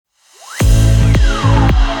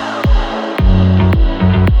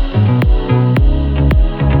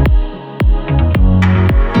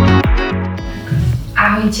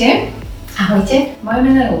Ahojte. Ahojte. Moje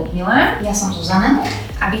meno je Ludmila. Ja som Zuzana.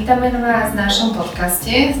 A vítame vás v našom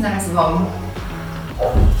podcaste s názvom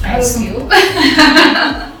Rescue.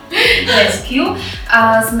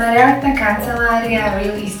 Sme realitná kancelária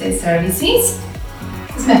Real Estate Services.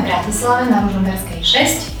 Sme v Bratislave na Ružomberskej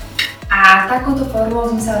 6. A takouto formou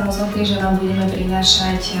sme sa rozhodli, že vám budeme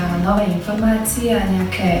prinášať nové informácie a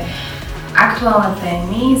nejaké aktuálne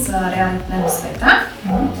témy z realitného sveta.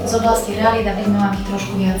 Z oblasti reality, aby sme vám ich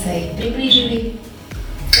trošku viacej priblížili.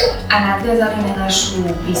 A nadviazali na našu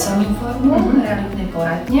písomnú formu realitnej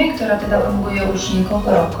poradne, ktorá teda funguje už niekoľko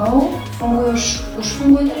rokov. Už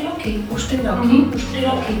funguje 3 roky. Už 3 roky? Už 3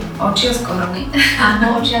 roky. Očias korony.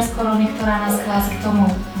 Áno, očias korony, ktorá nás kvázi k tomu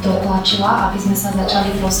dotlačila, aby sme sa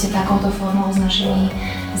začali proste takouto formou s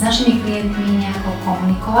našimi klientmi nejako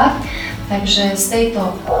komunikovať. Takže z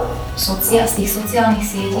tých sociálnych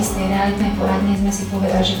sietí, z tej realitnej poradne sme si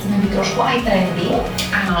povedali, že chceme byť trošku aj trendy.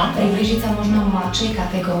 Áno. Priblížiť sa možno mladšej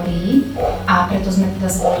kategórii a preto sme teda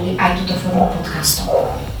zvolili aj túto formu podcastu.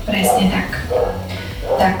 Presne tak.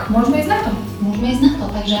 Tak môžeme ísť na to.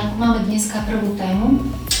 Takže ako máme dneska prvú tému?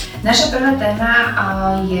 Naša prvá téma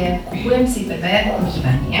je Kupujem si prvé,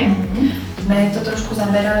 bývanie. Sme to trošku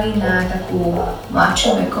zamerali na takú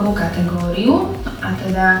mladšiu vekovú kategóriu a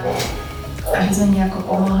teda aby sme nejako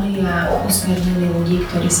pomohli a usmernili ľudí,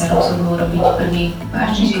 ktorí sa rozhodnú robiť prvý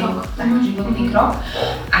vážny životný krok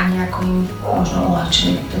a nejako im možno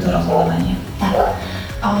uľahčili toto rozhodovanie. Tak.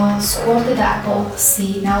 Skôr teda ako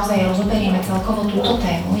si naozaj rozoberieme celkovo túto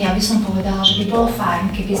tému, ja by som povedala, že by bolo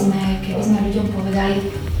fajn, keby sme ľuďom povedali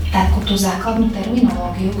takú tú základnú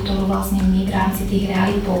terminológiu, ktorú vlastne my v rámci tých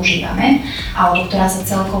realít používame, alebo ktorá sa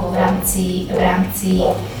celkovo v rámci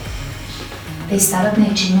tej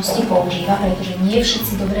stavebnej činnosti používa, pretože nie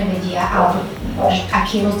všetci dobre vedia, alebo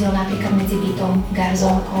aký je rozdiel napríklad medzi bytom,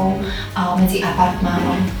 garsónkou a medzi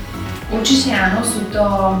apartmánom. Určite áno, sú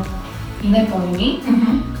to iné pojmy,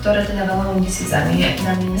 ktoré teda veľa ľudí si zamieňa,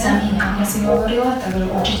 ako si hovorila, takže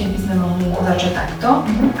určite by sme mohli začať takto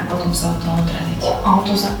a potom sa od toho odradiť.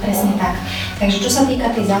 Presne tak. Takže čo sa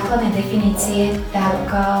týka tej základnej definície,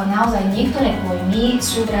 tak naozaj niektoré pojmy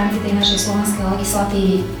sú v rámci tej našej slovenskej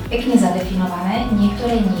legislatívy pekne zadefinované,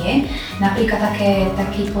 niektoré nie. Napríklad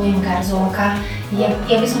taký pojem garsónka,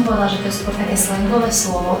 ja by som povedala, že to je skôr také slangové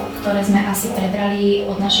slovo, ktoré sme asi prebrali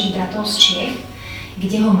od našich bratov z Čiech,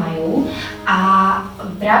 kde ho majú a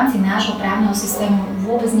v rámci nášho právneho systému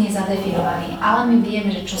vôbec nie je zadefinovaný, ale my vieme,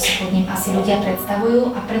 že čo si pod ním asi ľudia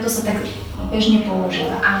predstavujú a preto sa tak bežne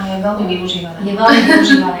používa. Áno, je veľmi využívané,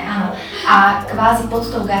 áno. A kvázi pod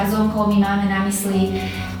tou garsónkou my máme na mysli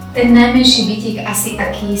ten najmenší bytík asi,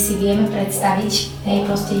 aký si vieme predstaviť, je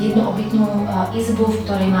proste jednu obytnú izbu, v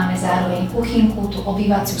ktorej máme zároveň kuchynku, tú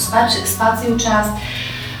obývaciu spaciu časť,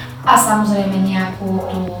 a samozrejme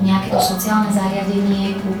nejaké to sociálne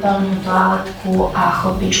zariadenie, kúpeľňu, toaletku a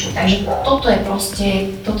chodbičku. Takže toto je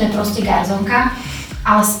proste garsónka,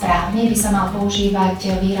 ale správne by sa mal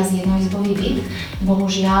používať výraz jednoizbový byt.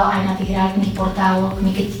 Bohužiaľ aj na tých realitných portáloch,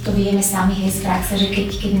 my keď to vieme sami z praxe, že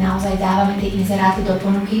keď naozaj dávame tie inzeráty do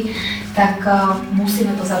ponuky, tak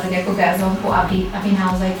musíme to zadať ako garsónku, aby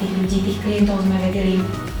naozaj tých ľudí, tých klientov sme vedeli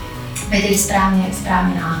správne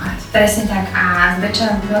nalákať. Presne tak a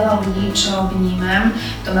zväčša veľa ľudí, čo vnímam,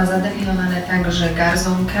 to má zadefinované tak, že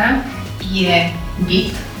garsónka je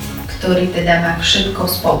byt, ktorý teda má všetko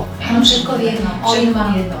spolu. Áno, všetko v jednom.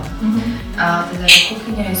 A teda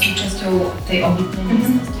kuchyňa je súčasťou tej obytnej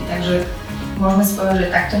miestnosti, takže môžeme si povedať, že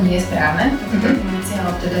takto nie je správne, toto definícia,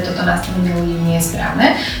 alebo teda toto nastavenie ľudí nie je správne,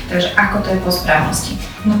 takže ako to je po správnosti?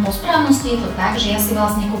 No po správnosti je to tak, že ja si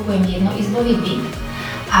vlastne kupujem jednoizbový byt.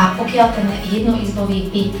 A pokiaľ ten jednoizbový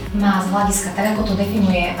byt má z hľadiska, tak ako to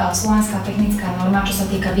definuje slovenská technická norma, čo sa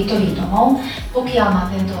týka bytových domov, pokiaľ má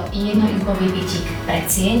tento jednoizbový bytík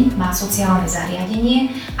predsieň, má sociálne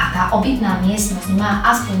zariadenie a tá obytná miestnosť má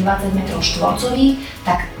aspoň 20 m2,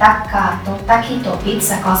 tak takýto byt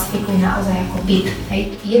sa klasifikuje naozaj ako byt.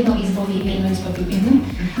 Jednoizbový byt.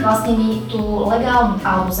 Vlastne my tú legálnu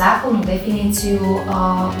alebo zákonnú definíciu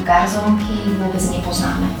garsónky vôbec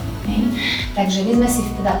nepoznáme. Takže my sme si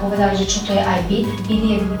teda povedali, že čo to je aj byt. Byt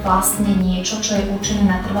je vlastne niečo, čo je určené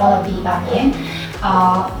na trvalé bývanie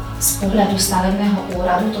z pohľadu stavebného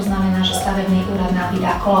úradu. To znamená, že stavebný úrad nám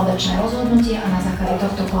vydá kolaudačné rozhodnutie a na základe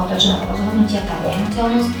tohto kolaudačného rozhodnutia tá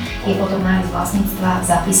nehnuteľnosť je potom na list vlastníctva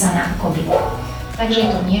zapísaná ako byt. Takže je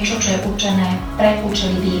to niečo, čo je určené pre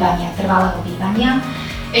účely bývania, trvalého bývania.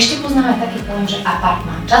 Ešte poznáme taký pojem, že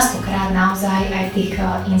apartmán. Častokrát naozaj aj v tých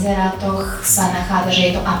inzerátoch sa nachádza, že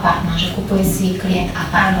je to apartmán, že kupuje si klient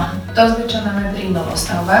apartmán. To zväčša máme pri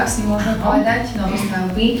novostavbách, si môžeme povedať.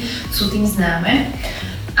 Novostavby sú tým známe.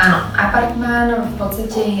 Áno, apartmán v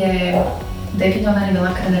podstate je definovaný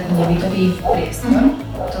veľakrát ako nebytový priestor.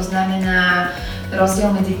 To znamená, rozdiel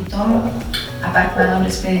medzi bytom, apartmánom,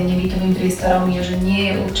 respektíve nebytovým priestorom je, že nie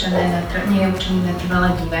je určený na trvalé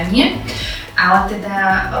bývanie, ale teda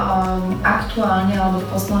aktuálne alebo v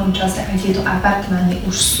poslednom čase aj tieto apartmány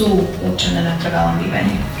už sú určené na trvalé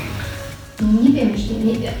bývanie. Neviem,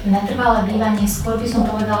 na trvalé bývanie skôr by som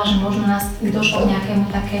povedala, že možno nás došlo k nejakému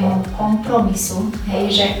takému kompromisu, hej,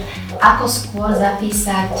 že ako skôr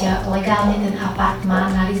zapísať legálne ten apartmán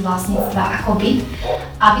na list vlastníctva ako byt,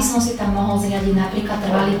 aby som si tam mohol zriadiť napríklad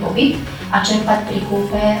trvalý pobyt a čerpať pri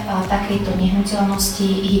kúpe takejto nehnuteľnosti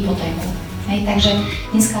hypotéku. Hej, takže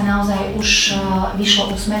dneska naozaj už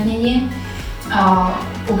vyšlo usmernenie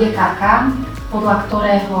UGKK, podľa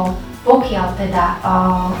ktorého pokiaľ teda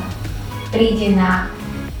príde na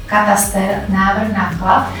kataster návrh na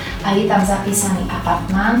vklad a je tam zapísaný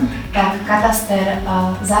apartmán, tak kataster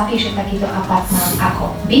zapíše takýto apartmán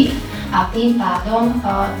ako byt a tým pádom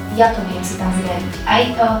ja to viem si tam zriadiť aj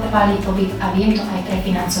trvalý pobyt a viem to aj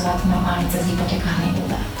prefinancovať normálne cez hypotekárny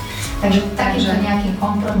úver. Takže takýmto nejakým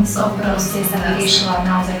kompromisom proste sa vyriešila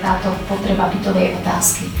naozaj táto potreba bytovej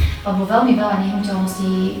otázky. Lebo veľmi veľa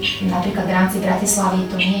nehnuteľností, napríklad v rámci Bratislavy,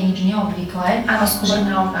 to nie je nič neobvyklé. Áno, skôr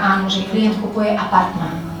naopak. Áno, že klient kupuje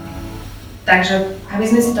apartmán. Takže, aby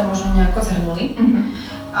sme si to možno nejako zhrnuli,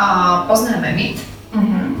 poznáme byt,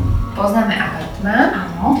 poznáme apartmán,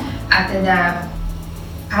 áno. A teda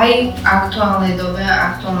aj v aktuálnej dobe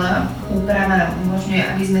aktuálna úprava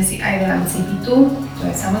umožňuje, aby sme si aj v rámci bytu, to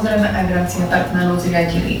je samozrejme aj v rámci apartmánu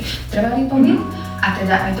zriadili trvalý pobyt a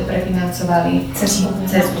teda aj to prefinancovali cez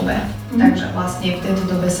úver. Takže vlastne v tejto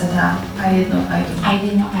dobe sa dá aj jedno, aj druhé. Aj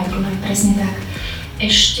jedno, aj druhé, presne tak.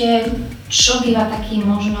 Ešte, čo býva takým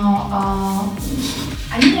možno,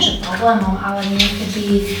 ani nie že problémom, ale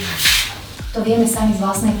niekedy to vieme sami z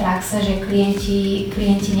vlastnej praxe, že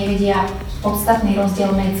klienti nevedia podstatný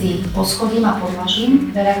rozdiel medzi poschodím a podlažím.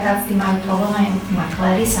 Veľakrát s tým majú problém aj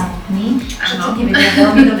makléri samotní, že to nevedia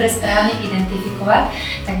veľmi dobre správne identifikovať.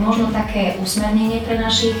 Tak možno také usmernenie pre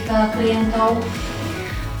našich klientov.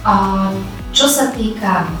 Čo sa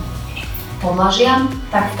týka podlažia,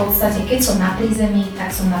 tak v podstate keď som na prízemí, tak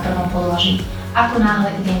som na prvom podlaží. Ako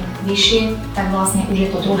náhle idem vyššie, tak vlastne už je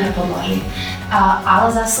to druhé podlažie. Ale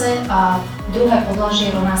zase druhé podlažie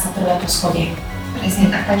rovná sa prvé poschodie.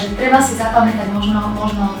 Presne tak. Takže treba si zapamätať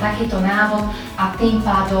možno takýto návod a tým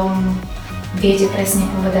pádom viete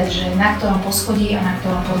presne povedať, že na ktorom poschodí a na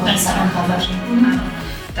ktorom podlaží sa nachádza.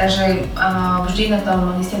 Takže vždy na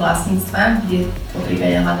tom liste vlastníctva, kde po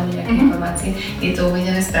prípade hľadáme nejaké informácie, je to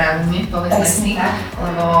uvedené správne, povedzme si,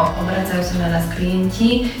 lebo obracajú sa na nás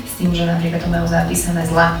klienti s tým, že napríklad to majú zapísané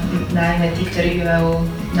zle, najmä tí, ktorí bývajú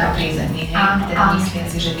na prízemí, teda myslia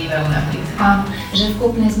si, že bývajú na prízemí. Áno, že v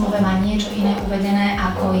kúpnej zmluve má niečo iné uvedené,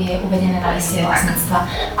 ako je uvedené na liste vlastníctva.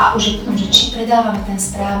 A už je potom, že či predávame ten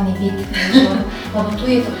správny byt, lebo tu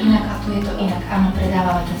je to inak a tu je to inak. Áno,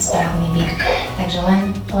 predávame ten správny byt. Takže len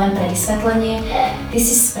pre vysvetlenie, ty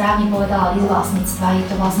si správne povedala list vlastníctva, je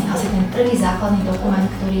to vlastne asi ten prvý základný dokument,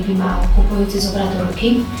 ktorý by mal kupujúci zobrať do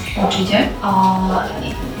ruky. Určite.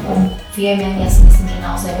 Vieme, ja si myslím, že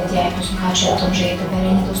naozaj vedia aj poslucháči o tom, že je to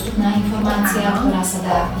verejne dostupná informácia, ktorá sa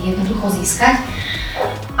dá jednoducho získať.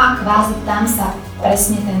 A kvázi tam sa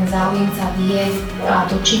presne ten záujemca vie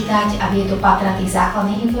dočítať a vie dopatrať tých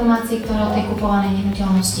základných informácií, ktoré o tej kupovanej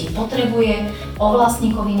nehnuteľnosti potrebuje, o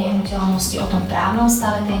vlastníkovi nehnuteľnosti, o tom právnom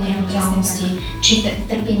stave tej nehnuteľnosti, či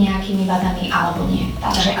trpí nejakými vadami alebo nie.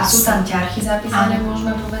 Takže a sú tam ťarchy zapísané,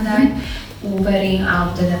 môžeme povedať, úvery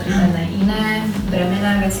alebo teda prípadne iné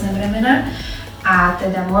bremená, vecné bremená. A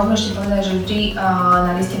teda môžeme ešte povedať, že vždy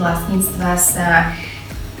na liste vlastníctva sa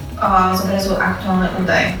zobrazujú aktuálne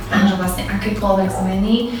údaje. Takže vlastne akékoľvek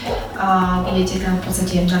zmeny idete tam v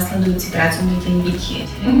podstate nasledujúci pracovný deň vidieť.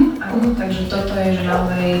 Takže toto je že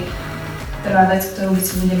naozaj prvá vec, ktorú by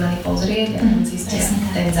si ľudia mali pozrieť a tam zistiť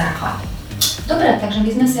ten základ. Dobre, takže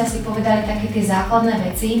my sme si asi povedali také tie základné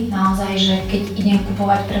veci, naozaj, že keď idem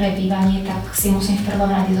kupovať prvé bývanie, tak si musím v prvom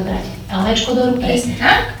rade zobrať LVčko do ruky,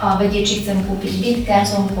 vedieť, či chcem kúpiť byt,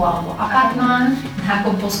 garsónku alebo apartmán, na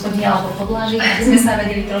akom poschodí alebo podlaží, aby sme sa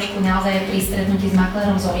vedeli trošku naozaj pri stretnutí s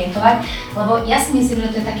maklérom zorientovať, lebo ja si myslím,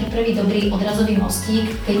 že to je taký prvý dobrý odrazový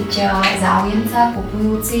mostík, keď záujemca,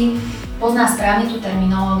 kupujúci pozná správne tú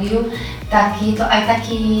terminológiu, tak je to aj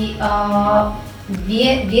taký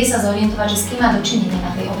vie sa zorientovať, že s kým má dočinenie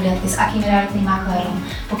na tej obliadke, s akým realitným maklérom.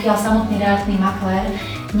 Pokiaľ samotný realitný maklér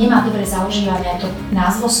nemá dobre zaužívanie to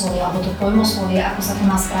názvoslovie alebo to pojmoslovie, ako sa to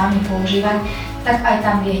má správne používať, tak aj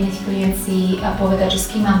tam vie hneď klient si povedať, že s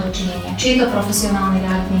kým mám dočinenia. Či je to profesionálny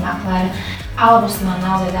realitný maklér, alebo si mám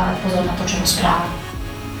naozaj dávať pozor na to, čo rozpráva.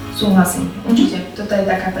 Súhlasím, určite. Toto je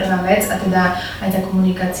taká prvá vec a teda aj tá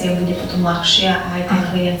komunikácia bude potom ľahšia a aj ten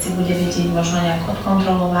klient si bude vedieť možno nejak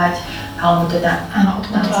odkontrolovať, alebo teda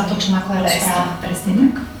odkontrolovať to, čo maklér rozpráva. Presne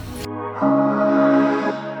tak.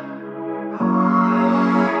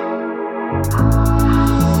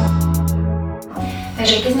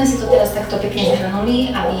 Takže keď sme si to teraz takto pekne zhrnuli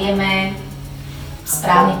a vieme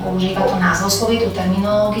správne používať to názvoslovie, tú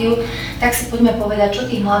terminológiu, tak si poďme povedať, čo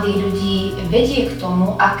tých mladých ľudí vedie k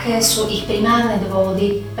tomu, aké sú ich primárne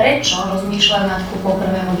dôvody, prečo rozmýšľajú nad kúpou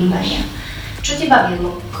prvého bývania. Čo teba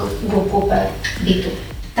viedlo k kúpe bytu?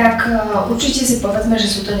 Tak určite si povedzme, že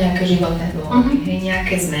sú to nejaké životné dôvody,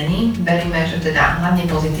 nejaké zmeny, veríme, že teda hlavne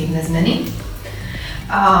pozitívne zmeny.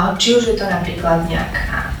 Či už je to napríklad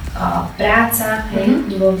nejaká práca,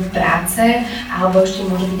 dôvod práce, alebo ešte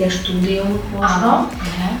môže byť aj štúdium možno.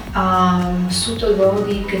 Sú to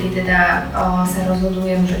dôvody, kedy teda sa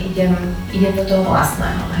rozhodujem, že idem do toho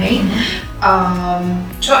vlastného, hej.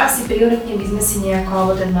 Čo asi prioritne by sme si nejako,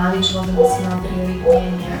 alebo ten mladý človek by si mal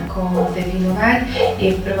prioritne nejako definovať, je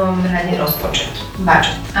v prvom rade rozpočet,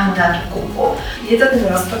 budget na tú kúpu. Je to ten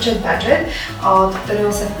rozpočet, budget, od ktorého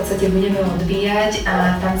sa v podstate budeme odvíjať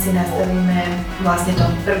a tam si nastavíme vlastne to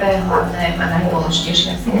prvé, hlavné a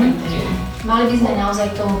najdôležitejšie kritérium. Mali by sme naozaj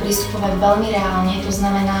k tomu pristupovať veľmi reálne, to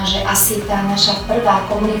znamená, že asi tá naša prvá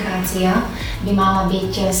komunikácia by mala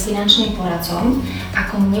byť s finančným poradcom.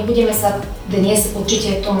 Ako nebudeme sa dnes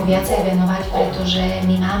určite tomu viacej venovať, pretože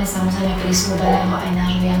my máme samozrejme prisľúbeného aj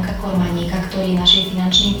nášho Janka Kormaníka, ktorý je našim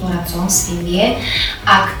finančným poradcom z Indie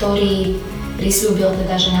a ktorý prisľúbil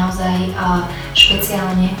teda, že naozaj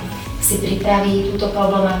špeciálne si pripraví túto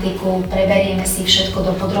problematiku, preberieme si všetko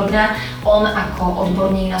dopodrobná. On ako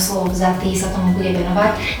odborník na slovo vzatý sa tomu bude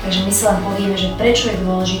venovať, takže my si len povieme, že prečo je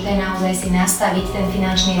dôležité naozaj si nastaviť ten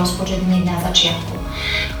finančný rozpočet hneď na začiatku.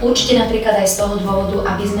 Určite napríklad aj z toho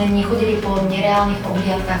dôvodu, aby sme nechodili po nereálnych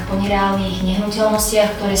obhliadkach, po nereálnych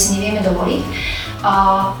nehnuteľnostiach, ktoré si nevieme dovoliť.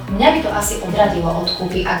 Mňa by to asi odradilo od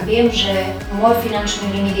kúpy, ak viem, že môj finančný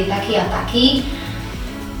limit je taký a taký,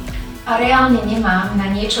 a reálne nemám na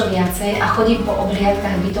niečo viacej a chodím po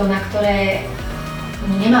obhliadkach bytov, na ktoré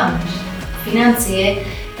nemám financie,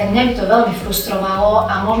 tak mňa by to veľmi frustrovalo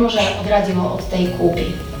a možno, že aj odradilo od tej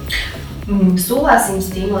kúpy. Súhlasím s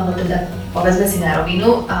tým, lebo teda povedzme si na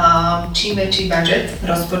rovinu, čím väčší budget,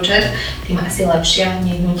 rozpočet, tým asi lepšia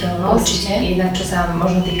nehnuteľnosť. Určite. Jednak čo sa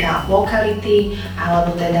možno týka lokality,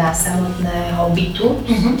 alebo teda samotného bytu,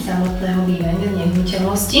 samotného bývania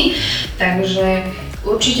nehnuteľnosti. Takže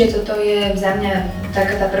určite toto je za mňa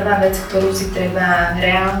taká tá prvá vec, ktorú si treba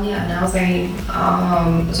reálne a naozaj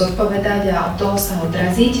zodpovedať a od toho sa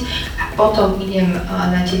odraziť a potom idem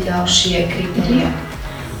na tie ďalšie kritériá.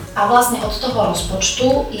 A vlastne od toho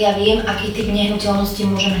rozpočtu ja viem, aký typ nehnuteľnosti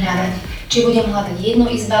môžem hľadať. Či budem hľadať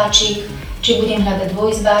jednoizbáčik, či budem hľadať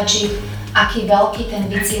dvojizbáčik, aký veľký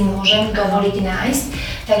ten byt si môžem dovoliť nájsť.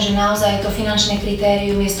 Takže naozaj to finančné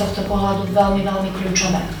kritérium je z tohto pohľadu veľmi, veľmi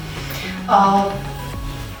kľúčové.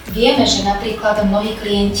 Vieme, že napríklad mnohí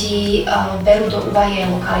klienti berú do úvahy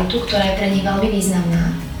lokalitu, ktorá je pre nich veľmi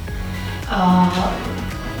významná.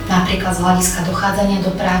 Napríklad z hľadiska dochádzania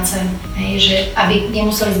do práce, že aby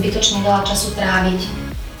nemuseli zbytočne veľa času tráviť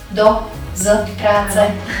z práce,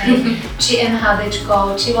 či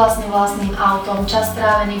MHDčkou, či vlastným autom, čas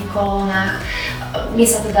strávený v kolónach. My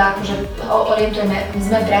sa teda akože orientujeme, my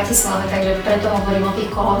sme v Bratislave, takže preto hovorím o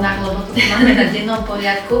tých kolónach, lebo to máme na dennom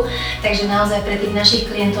poriadku. Takže naozaj pre tých našich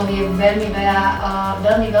klientov je veľmi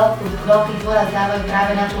veľký dôraz dávajú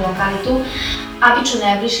práve na tú lokalitu, aby čo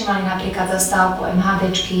najbližšie mali napríklad zastávku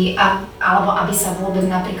MHDčky, alebo aby sa vôbec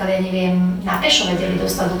napríklad, ja neviem, na pešo vedeli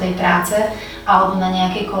dostať do tej práce, alebo na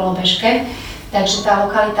nejakej kolobežke. Takže tá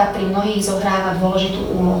lokalita pri mnohých zohráva dôležitú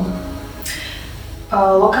úlohu.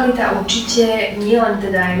 Lokalita určite, nielen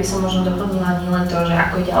teda, by som možno doplnila, nielen to, že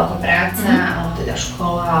ako je ďaleko práca, alebo teda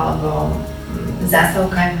škola, alebo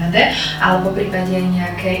zastávka MHD, alebo v prípade aj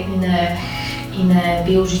nejaké iné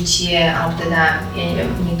využitie, alebo teda, ja neviem,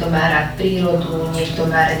 niekto má rád prírodu, niekto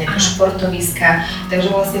má rád nejaké športoviska. Takže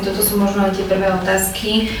vlastne toto sú možno aj tie prvé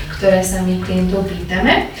otázky, ktoré sa my klientov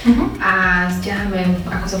pýtame a stiahame,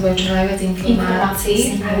 ako sa bude, čo najviac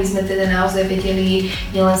informácií, aby sme teda naozaj vedeli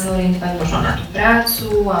nielen sa orientovať možno na tú prácu,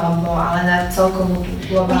 ale na celkovú tú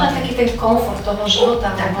globálnu. Možno taký ten komfort toho života,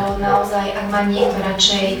 lebo naozaj, ak má niekto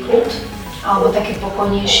radšej kľud, alebo také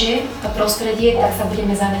pokojnejšie prostredie, tak sa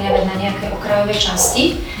budeme zameriavať na nejaké okrajové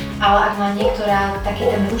časti. ale ak má niektorá taký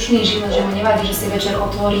ten rušný život, že mu nevadí, že si večer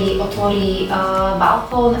otvorí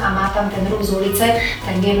balkón a má tam ten ruch z ulice,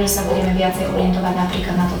 tak viem, že sa budeme viacej orientovať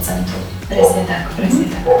napríklad na to centrum. Presne tak.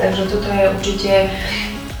 Takže toto je určite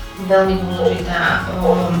veľmi dôležitá,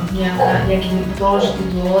 nejaký dôležitý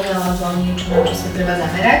dôvod alebo niečo, na čo sa treba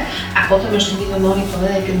zamerať. A potom ešte by sme mohli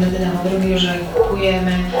povedať, keď sme teda hovorili, že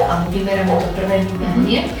kupujeme alebo vyberáme to prvé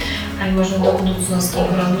bývanie, aj možno do budúcnosti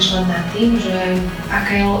rozmýšľať nad tým, že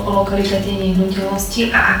aká je lokalita tej nehnuteľnosti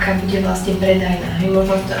a aká bude vlastne predajná.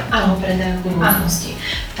 Možno to predaj v budúcnosti.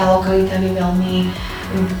 Tá lokalita by veľmi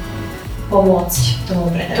pomôcť tomu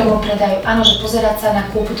predaju. Áno, že pozerať sa na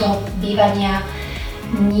kúpu toho bývania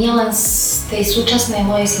nie len z tej súčasnej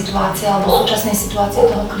mojej situácie alebo súčasnej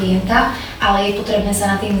situácie toho klienta, ale je potrebné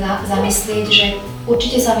sa nad tým zamyslieť, že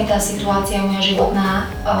určite sa mi tá situácia moja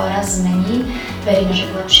životná raz zmení. Veríme,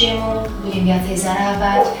 že k lepšiemu, budem viacej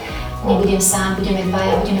zarábať, nebudem sám, budeme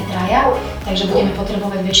dvaja, budeme traja, takže budeme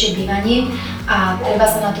potrebovať väčšie bývanie a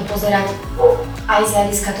treba sa na to pozerať aj z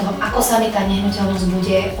hľadiska toho, ako sa mi tá nehnuteľnosť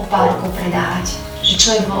bude o pár rokov predávať. Že čo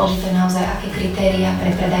je dôležité naozaj, aké kritériá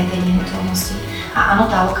pre predaj tej nehnuteľnosti. A áno,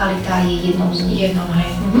 tá lokalita je jednou z nich.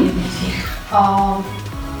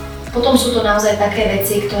 Potom sú to naozaj také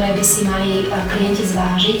veci, ktoré by si mali klienti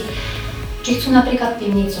zvážiť. Či chcú napríklad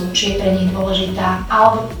pivnicu, či je pre nich dôležitá,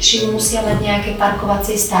 alebo či musia mať nejaké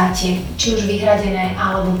parkovacie státie, či už vyhradené,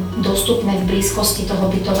 alebo dostupné v blízkosti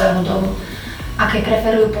toho bytového domu. Aké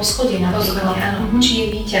preferujú poschodie napríklad.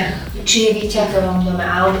 Či je výťah v tom dome,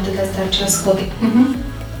 alebo teda starčia schody.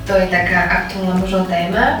 To je taká aktuálna možno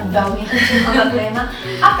téma. Veľmi aktuálna téma.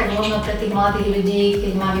 A tak možno pre tých mladých ľudí,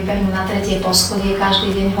 keď má vybehnúť na 3. poschodie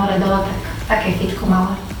každý deň hore dole, tak také fitko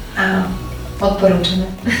malé. Áno, odporúčame.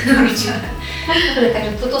 Dobre,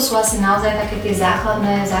 takže toto sú asi naozaj také tie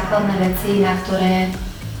základné veci, na ktoré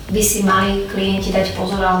by si mali klienti dať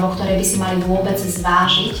pozor, alebo ktoré by si mali vôbec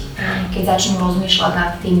zvážiť, keď začnú rozmýšľať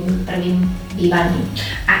nad tým prvým bývaním.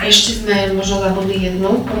 A ešte sme možno zabudli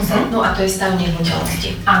jednu podstatnú, a to je stav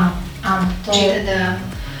nehnuteľnosti. Áno. Čiže teda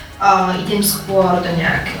idem skôr do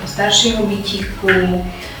nejakého staršieho bytíku,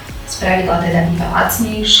 spravidla teda býva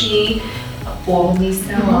lacnejší, pôvodný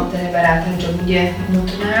stav, ale teda rátať, že bude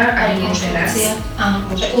nutná aj rekonštrukcia. Áno,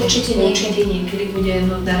 určite niekedy bude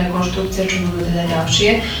nutná rekonštrukcia, čo budú teda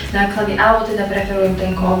ďalšie náklady, alebo teda preferujem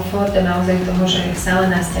ten komfort a naozaj toho, že sa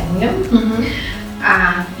len nasťahujem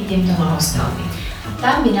a idem do novostavby.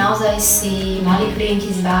 Tam by naozaj si mali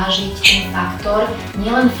klienti zvážiť ten faktor,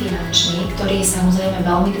 nielen finančný, ktorý je samozrejme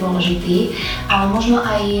veľmi dôležitý, ale možno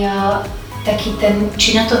aj taký ten,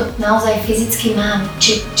 či na to naozaj fyzicky mám,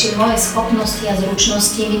 či moje schopnosti a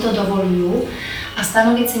zručnosti mi to dovolujú a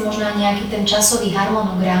stanoviť si možno aj nejaký ten časový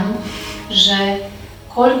harmonogram, že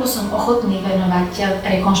koľko som ochotný venovať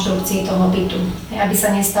rekonštrukcii toho bytu, aby sa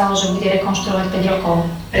nestalo, že bude rekonštruovať 5 rokov.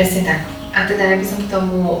 Presne tak. A teda ja by som k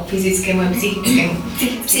tomu fyzickému a psychickému.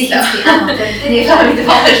 Áno, to je veľmi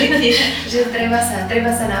dôležité. Že treba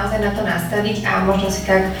sa naozaj na to nastaviť a možno si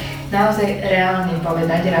tak naozaj reálne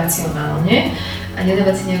povedať, racionálne a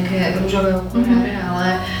nedávať si nejaké rúžové okuláre,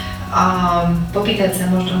 ale popýtať sa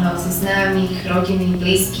možno naozaj známych, rodiny,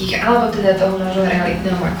 blízkych, alebo teda toho nášho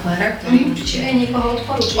realitného makléra, ktorý určite niekoho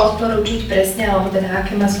odporúčiť presne, alebo teda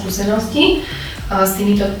aké má skúsenosti s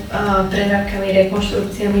týmito predávkami,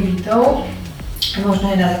 rekonštrukciami bytov a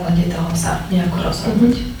možno aj na základe toho sa nejako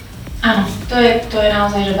rozhodnúť. Áno, to je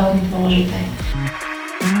naozaj že veľmi dôležité.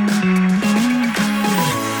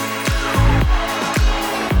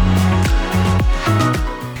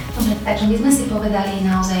 Takže my sme si povedali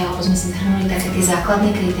naozaj, alebo sme si zhrnuli také tie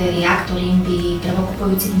základné kritériá, ktorým by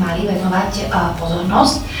prvokupujúci mali venovať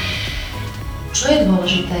pozornosť. Čo je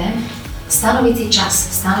dôležité? Stanoviť si čas,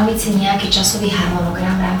 stanoviť si nejaký časový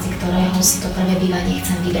harmonogram, v rámci ktorého si to prvé bývanie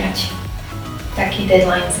chcem vybrať. Taký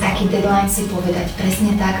deadline si povedať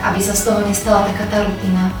presne tak, aby sa z toho nestala taká tá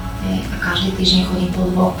rutina. A každý týždeň chodím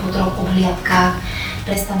po 2, po 3 obhliadkách,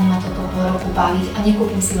 prestane ma to po pol roku baviť a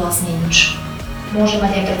nekúpim si vlastne nič. Môže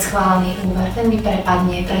mať aj predschválený úver, ten mi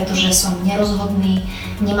prepadne, pretože som nerozhodný,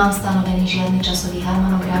 nemám stanovený žiadny časový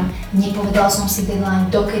harmonogram, nepovedal som si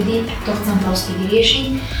deadline dokedy, to chcem proste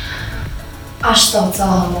vyriešiť, až z toho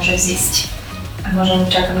celého môže vzísť. A možno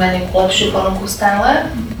čakám na nejakú lepšiu ponuku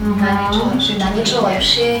stále, na niečo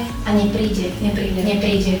lepšie a nepríde.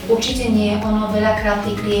 Určite nie, veľakrát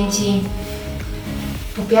tí klienti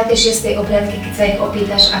po 5. 6. obliadke, keď sa ich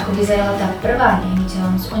opýtaš, ako vyzerala tá prvá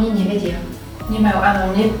nehnuteľnosť, oni nevedia.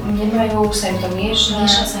 Nemajú sa im to mieša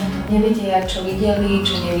sa im to. Nevedia, čo videli,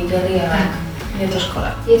 čo nevideli a tak. Je to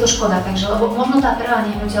škoda. Je to škoda, takže lebo možno tá prvá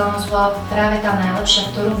nehnuteľnosť bola práve tá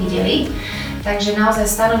najlepšia, ktorú videli, Takže naozaj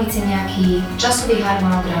stanoviť si nejaký časový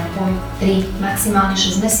harmonogram, 3, maximálne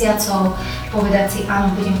 6 mesiacov, povedať si,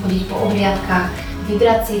 áno, budem chodiť po obhliadkach,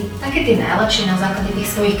 vybrať si také tie najlepšie na základe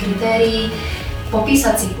tých svojich kritérií,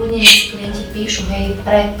 popísať si kľudne, nech si klienti píšu, hej,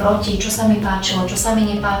 pre, proti, čo sa mi páčilo, čo sa mi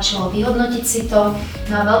nepáčilo, vyhodnotiť si to,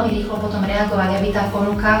 no a veľmi rýchlo potom reagovať, aby tá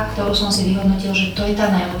ponuka, ktorú som si vyhodnotil, že to je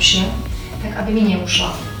tá najlepšia, tak aby mi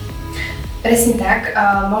neušla. Presne tak,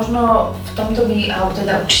 možno v tomto by, alebo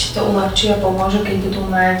teda určite to uľahčí a pomôže, keď budú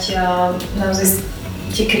mať naozaj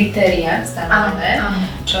tie kritériá stanovené,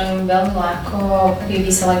 čo im veľmi ľahko vie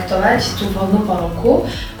vyselektovať tú vhodnú ponuku.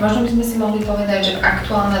 Možno by sme si mohli povedať, že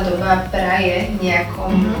aktuálna doba praje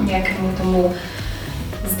nejakému tomu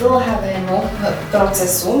zdĺhavému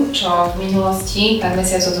procesu, čo v minulosti, pár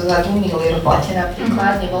mesiacov dozadu, minulý rok v lete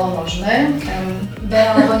napríklad, nebolo možné.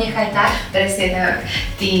 Ber alebo nechaj tak. Presne tak.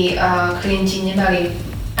 Tí klienti nemali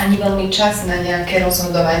ani veľmi čas na nejaké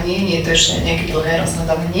rozhodovanie, nie je to ešte nejaké dlhé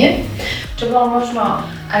rozhodovanie, čo bolo možno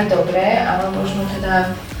aj dobré, ale možno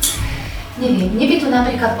teda... Neviem, mne by to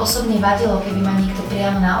napríklad osobne vadilo, keby ma niekto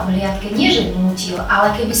priamo na obhliadke, nie že nútil,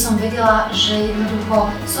 ale keby som vedela, že jednoducho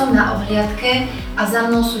som na obhliadke a za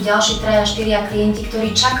mnou sú ďalší 3-4 klienti,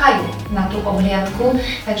 ktorí čakajú na tú obhliadku,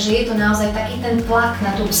 takže je to naozaj taký ten tlak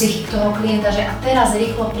na tú psychiku toho klienta, že a teraz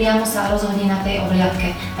rýchlo priamo sa rozhodne na tej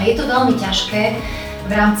obhliadke. A je to veľmi ťažké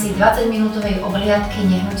v rámci 20-minútovej obhliadky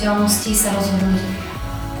nehnuteľnosti sa rozhodnúť,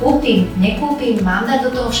 kúpim, nekúpim, mám dať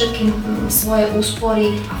do toho všetky svoje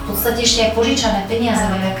úspory a v podstate ešte aj požičané peniaze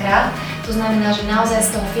veľakrát. To znamená, že naozaj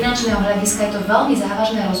z toho finančného hľadiska je to veľmi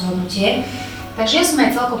závažné rozhodnutie. Takže ja som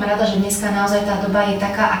aj celkom rada, že dneska naozaj tá doba je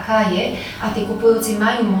taká, aká je a tí kupujúci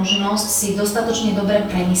majú možnosť si dostatočne dobre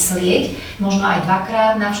premyslieť, možno aj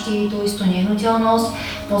dvakrát navštíviť tú istú nehnuteľnosť,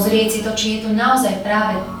 pozrieť si to, či je to naozaj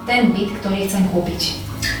práve ten byt, ktorý chcem kúpiť.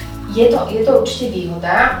 Je to určite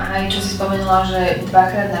výhoda, aj čo si spomenula, že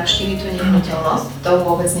dvakrát navštíviť tú nehnuteľnosť, to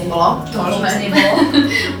vôbec nebolo.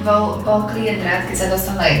 Bol klient rád, keď sa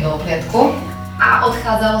dostal na jednu obhliadku. A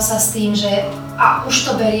odchádzalo sa s tým, že a už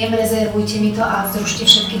to beriem, rezervujte mi to a zrušte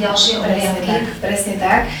všetky ďalšie obhliadky. Presne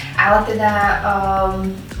tak, ale teda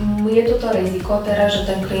je toto riziko teraz, že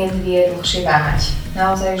ten klient vie dlhšie váhať.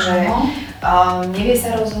 Naozaj, že nevie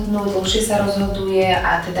sa rozhodnúť, dlhšie sa rozhoduje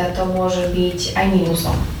a teda to môže byť aj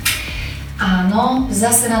mínusom. Áno,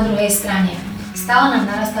 zase na druhej strane. Stále nám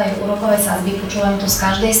narastajú úrokové sadzby, počúvam to z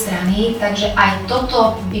každej strany, takže aj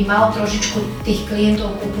toto by malo trošičku tých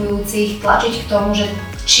klientov kupujúcich tlačiť k tomu, že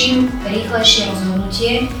čím rýchlejšie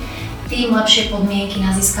rozhodnutie, tým lepšie podmienky na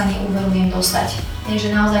získanie úveru viem dostať.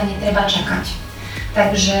 Takže naozaj netreba čakať.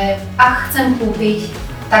 Takže ak chcem kúpiť,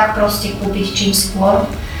 tak proste kúpiť čím skôr.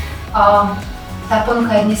 Tá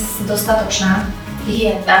ponuka je dnes dostatočná.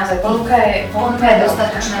 Naozaj, ponuka je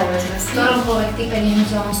dostatočná. V ktoromkoľvek type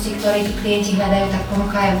nehnuteľnosti, ktoré tí klienti hľadajú, tak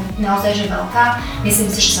ponuka je naozaj že veľká. Myslím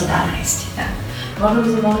si, že sa dá nájsť. Tak. Možno by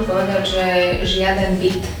sme mohli povedať, že žiaden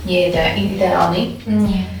byt nie je ideálny.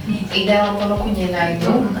 Nie. Ideálnu ponuku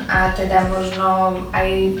nenájdu a teda možno aj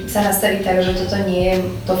sa nastaví tak, že toto nie je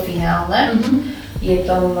to finálne. Je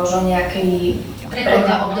to možno nejaké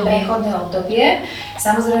prechodné obdobie.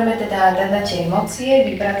 Samozrejme teda dať na tie emócie,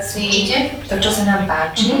 vybrať si to, čo sa nám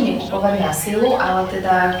páči, nekupovať na silu, ale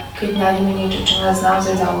teda keď nájdeme niečo, čo nás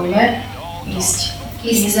naozaj zaujíme,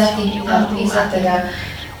 ísť za tým. A teda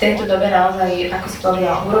v tejto dobe naozaj, ako si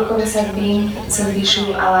povedala, úrokové sadzby sa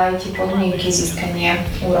zvyšujú, ale aj tie podmienky získania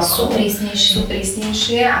úrokov sú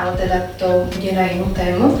prísnejšie, ale teda to bude na inú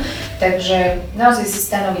tému. Takže naozaj si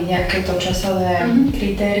stanoviť nejaké to časové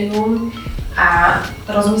kritérium a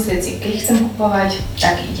rozmyslieť si, keď chcem kupovať,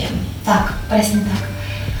 tak idem. Tak, presne tak.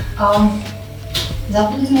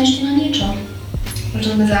 Zabudli sme ešte na niečo?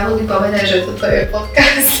 Možno sme zabudli povedať, že toto je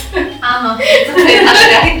podcast. Áno, toto je náš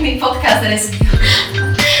realitný podcast Rescue.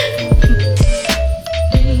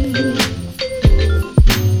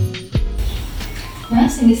 No ja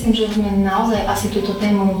si myslím, že sme naozaj asi túto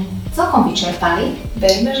tému celkom vyčerpali.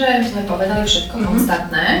 Veríme, že sme povedali všetko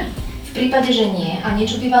podstatné. V prípade, že nie a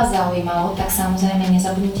niečo by vás zaujímalo, tak samozrejme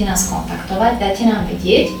nezabudnite nás kontaktovať, dajte nám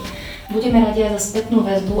vedieť. Budeme radi aj za spätnú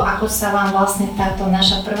väzbu, ako sa vám vlastne táto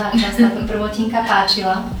naša prvá časť, táto prvotinka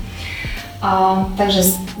páčila. Takže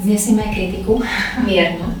znesieme aj kritiku.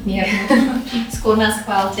 Miernu. Skôr nás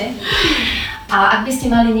chválte. A ak by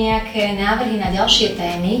ste mali nejaké návrhy na ďalšie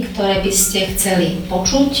témy, ktoré by ste chceli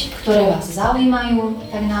počuť, ktoré vás zaujímajú,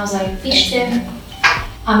 tak naozaj píšte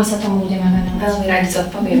a my sa tomu budeme venovať. Veľmi radi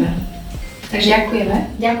zodpovieme. Takže ďakujeme.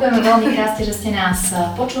 Ďakujeme veľmi krásne, že ste nás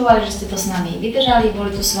počúvali, že ste to s nami vydržali.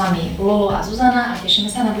 Boli tu s vami Lolo a Zuzana a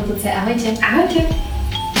tešíme sa na budúce. Ahojte. Ahojte.